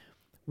interesting.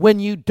 When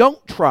you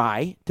don't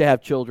try to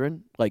have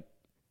children, like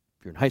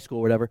if you're in high school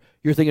or whatever,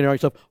 you're thinking to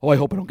yourself, oh, I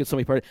hope I don't get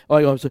somebody pregnant.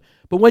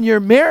 But when you're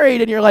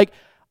married and you're like,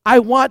 I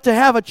want to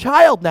have a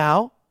child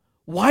now,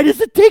 why does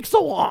it take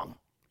so long?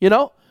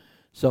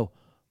 So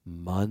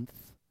month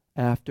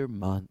after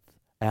month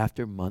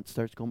after month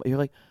starts going by. You're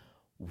like,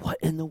 what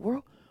in the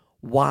world?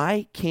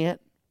 Why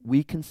can't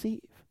we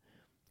conceive?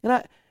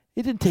 And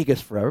it didn't take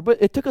us forever, but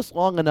it took us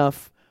long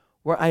enough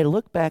where I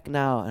look back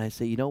now and I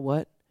say, you know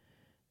what?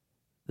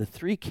 The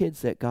 3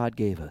 kids that God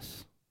gave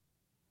us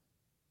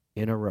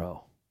in a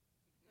row.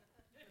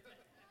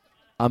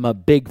 I'm a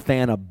big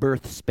fan of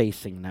birth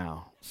spacing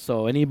now.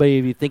 So anybody,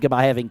 if you think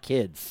about having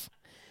kids,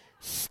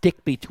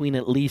 stick between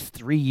at least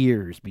 3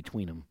 years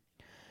between them.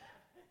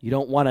 You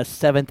don't want a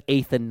 7th,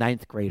 8th, and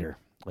 9th grader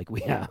like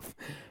we have.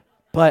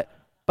 But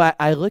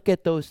I look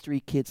at those 3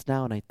 kids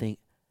now and I think,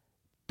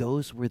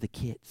 those were the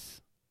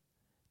kids.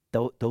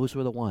 Those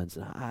were the ones.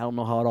 I don't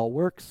know how it all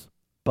works,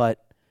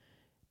 but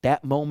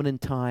that moment in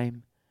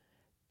time,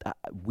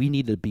 we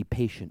need to be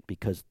patient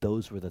because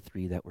those were the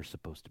 3 that were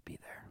supposed to be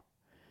there.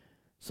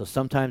 So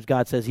sometimes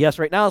God says yes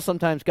right now.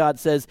 Sometimes God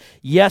says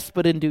yes,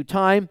 but in due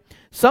time.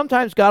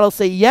 Sometimes God will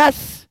say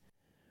yes,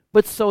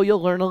 but so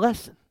you'll learn a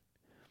lesson.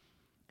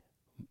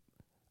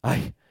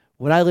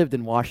 When I lived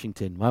in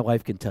Washington, my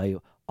wife can tell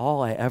you,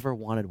 all I ever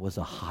wanted was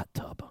a hot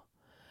tub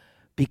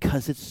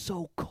because it's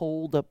so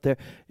cold up there.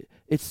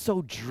 It's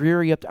so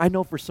dreary up there. I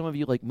know for some of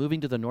you, like moving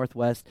to the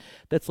Northwest,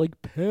 that's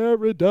like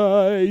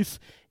paradise.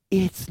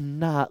 It's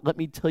not. Let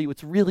me tell you,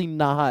 it's really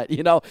not.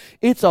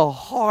 It's a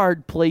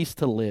hard place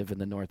to live in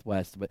the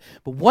Northwest. But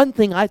one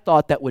thing I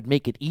thought that would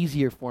make it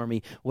easier for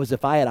me was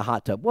if I had a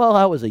hot tub. Well,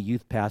 I was a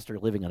youth pastor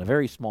living on a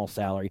very small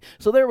salary,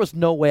 so there was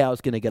no way I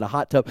was going to get a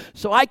hot tub.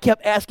 So I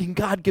kept asking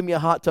God, give me a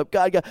hot tub.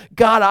 God,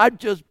 I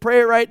just pray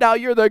right now.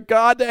 You're the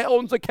God that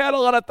owns the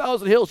cattle on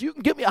 1,000 hills. You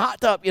can give me a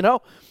hot tub,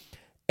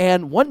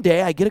 And one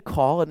day I get a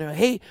call and they're,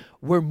 hey,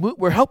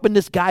 we're helping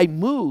this guy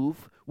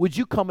move. Would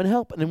you come and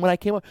help? And then when I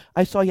came up,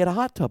 I saw he had a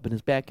hot tub in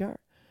his backyard.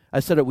 I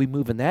said, are we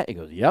moving that? He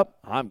goes, yep,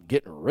 I'm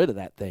getting rid of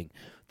that thing.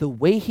 The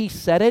way he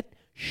said it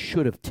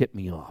should have tipped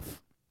me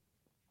off.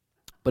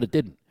 But it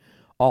didn't.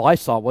 All I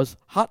saw was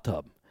hot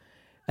tub.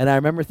 And I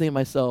remember thinking to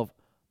myself,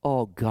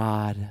 oh,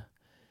 God,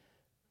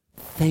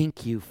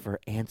 thank you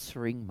for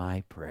answering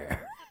my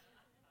prayer.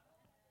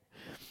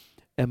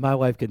 And my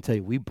wife can tell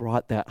you, we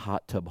brought that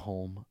hot tub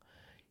home.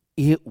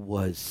 It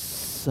was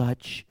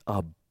such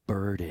a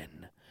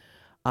burden.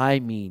 I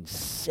mean,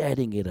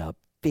 setting it up,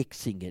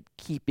 fixing it,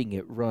 keeping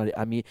it running.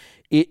 I mean,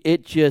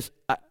 it just,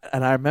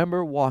 and I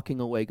remember walking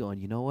away going,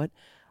 you know what?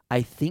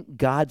 I think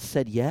God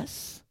said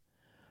yes,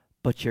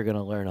 but you're going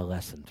to learn a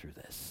lesson through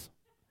this.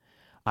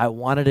 I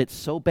wanted it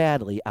so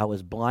badly, I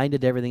was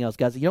blinded to everything else.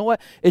 God said, you know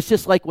what? It's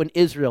just like when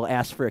Israel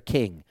asked for a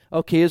king.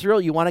 Okay, Israel,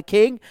 you want a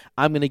king?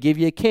 I'm going to give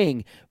you a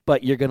king,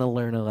 but you're going to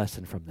learn a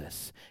lesson from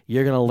this.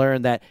 You're going to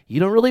learn that you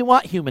don't really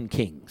want human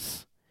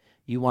kings.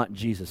 You want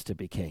Jesus to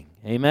be king.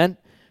 Amen?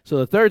 So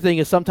the third thing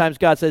is sometimes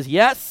God says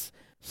yes,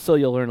 so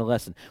you'll learn a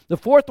lesson. The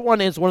fourth one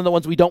is one of the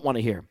ones we don't want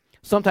to hear.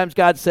 Sometimes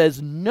God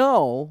says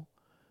no,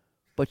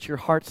 but your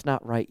heart's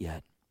not right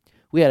yet.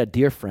 We had a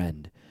dear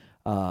friend,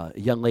 a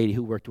young lady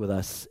who worked with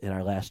us in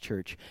our last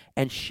church,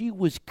 and she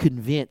was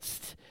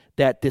convinced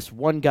that this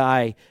one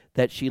guy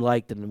that she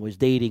liked and was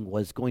dating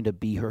was going to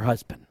be her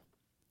husband.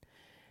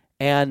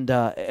 And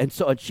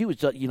so she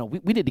was,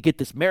 we need to get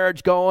this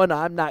marriage going.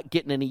 I'm not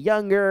getting any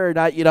younger,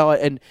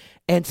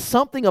 and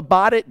something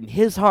about it in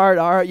his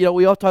heart,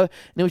 we all talk,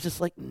 and it was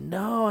just like,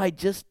 no, I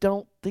just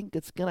don't think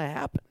it's going to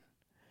happen.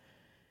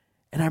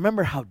 And I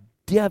remember how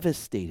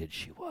devastated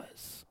she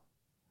was.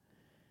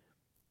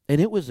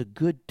 And it was a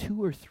good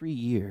 2 or 3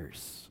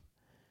 years.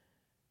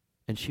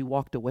 And she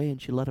walked away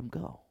and she let him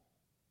go.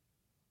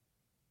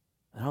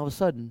 And all of a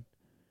sudden,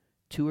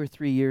 2 or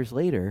 3 years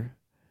later,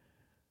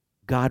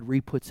 God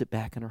re-puts it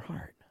back in her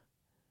heart.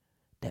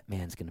 That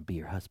man's going to be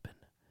your husband.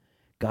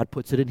 God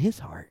puts it in his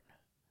heart.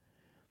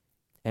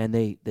 And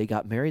they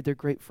got married. They're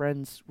great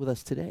friends with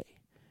us today.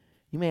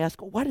 You may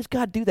ask, well, why does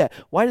God do that?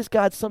 Why does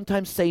God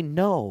sometimes say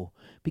no?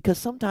 Because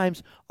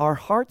sometimes our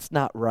heart's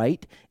not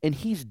right, and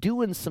he's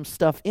doing some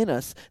stuff in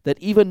us that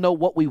even though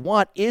what we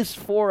want is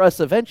for us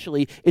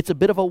eventually, it's a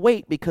bit of a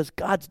wait because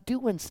God's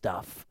doing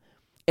stuff.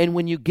 And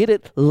when you get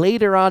it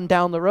later on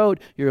down the road,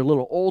 you're a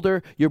little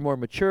older, you're more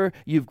mature,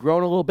 you've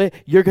grown a little bit,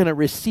 you're going to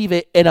receive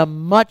it in a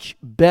much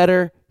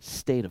better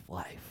state of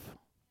life.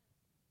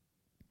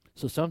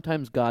 So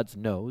sometimes God's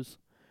no's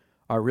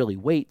are really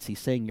waits. He's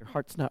saying your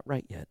heart's not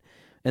right yet.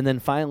 And then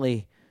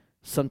finally,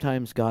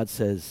 sometimes God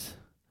says,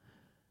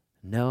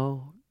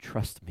 no,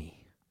 trust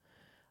me.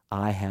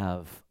 I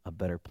have a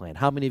better plan.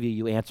 How many of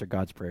you answer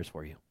God's prayers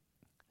for you?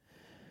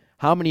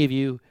 How many of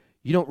you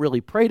don't really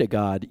pray to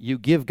God, you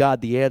give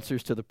God the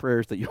answers to the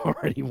prayers that you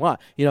already want?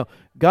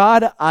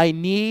 God, I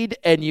need,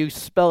 and you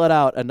spell it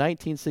out, a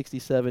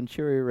 1967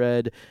 Cherry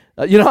Red,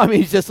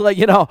 it's just like,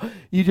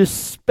 you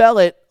just spell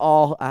it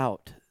all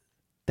out.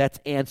 That's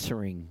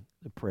answering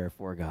the prayer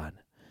for God.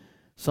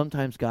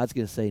 Sometimes God's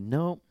going to say,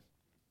 no,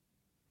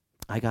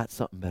 I got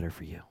something better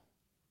for you.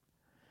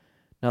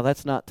 Now,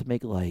 that's not to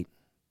make light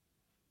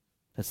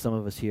that some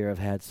of us here have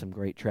had some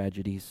great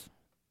tragedies,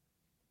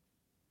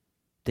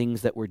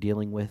 things that we're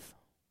dealing with.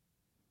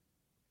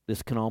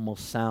 This can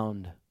almost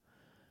sound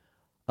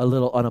a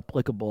little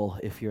unapplicable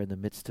if you're in the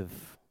midst of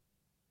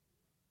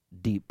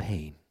deep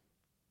pain.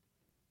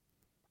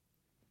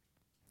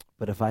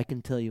 But if I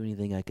can tell you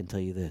anything, I can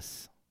tell you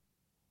this.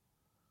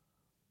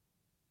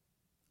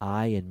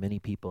 I and many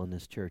people in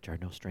this church are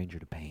no stranger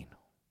to pain.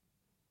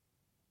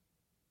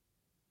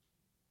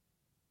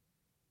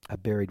 I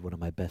buried one of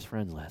my best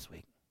friends last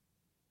week,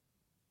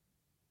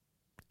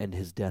 and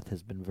his death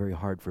has been very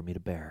hard for me to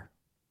bear.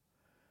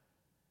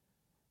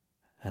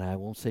 And I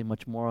won't say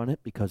much more on it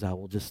because I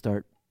will just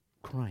start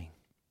crying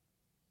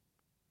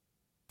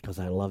because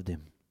I loved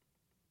him.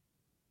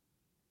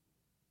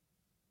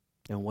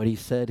 And what he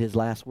said, his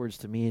last words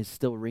to me, is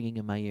still ringing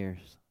in my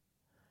ears.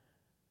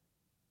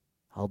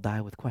 I'll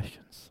die with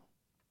questions,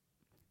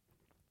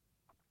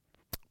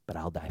 but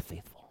I'll die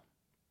faithful.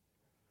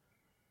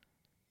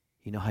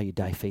 You know how you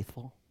die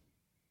faithful?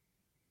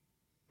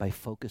 By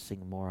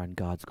focusing more on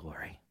God's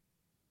glory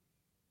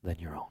than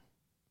your own.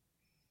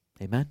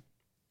 Amen?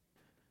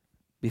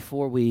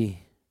 Before we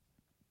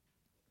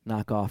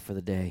knock off for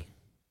the day,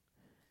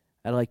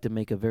 I'd like to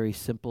make a very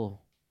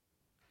simple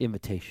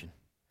invitation.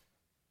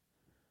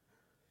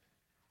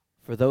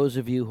 For those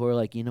of you who are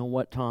like, you know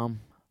what,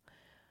 Tom?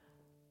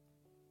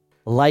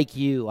 Like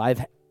you, I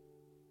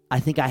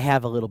think I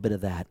have a little bit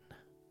of that.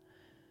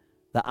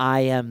 That I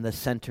am the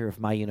center of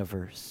my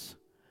universe.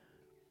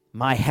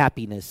 My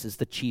happiness is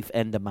the chief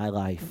end of my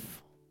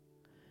life.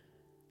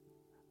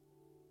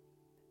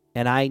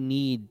 And I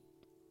need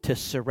to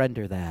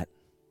surrender that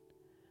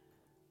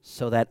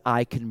so that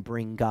I can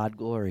bring God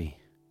glory.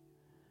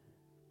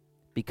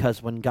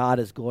 Because when God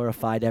is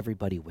glorified,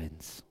 everybody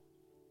wins.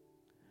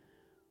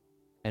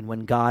 And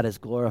when God is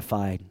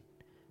glorified,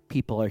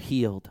 people are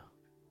healed.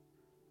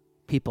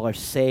 People are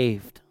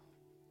saved.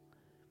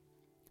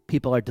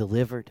 People are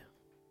delivered.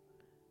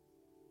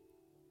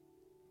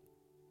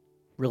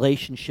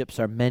 Relationships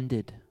are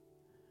mended.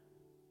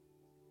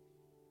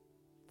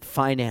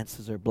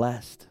 Finances are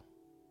blessed.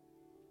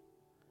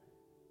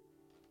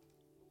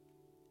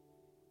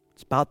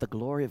 It's about the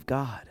glory of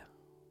God.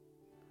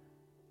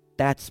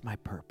 That's my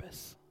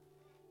purpose.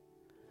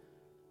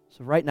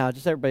 So right now,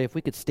 just everybody, if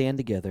we could stand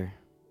together,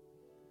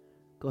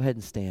 go ahead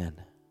and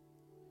stand.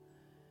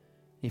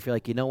 If you're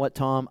like, you know what,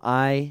 Tom,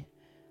 I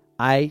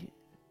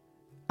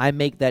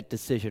make that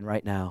decision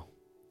right now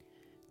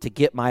to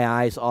get my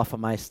eyes off of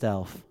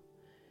myself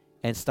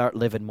and start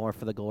living more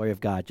for the glory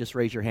of God. Just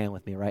raise your hand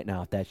with me right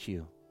now if that's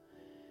you.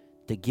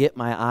 To get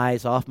my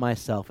eyes off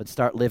myself and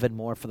start living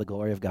more for the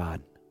glory of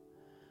God.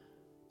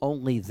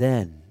 Only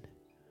then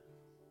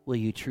will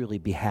you truly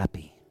be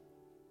happy.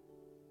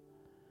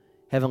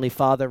 Heavenly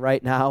Father,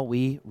 right now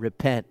we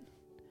repent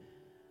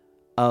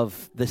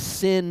of the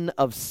sin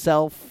of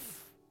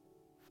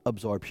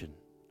self-absorption.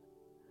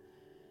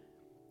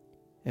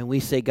 And we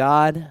say,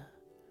 God,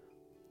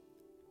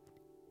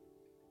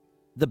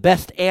 the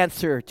best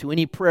answer to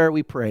any prayer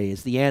we pray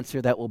is the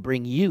answer that will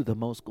bring you the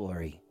most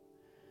glory.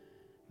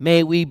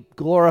 May we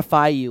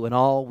glorify you in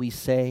all we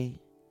say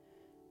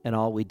and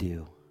all we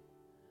do.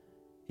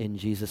 In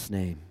Jesus'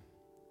 name.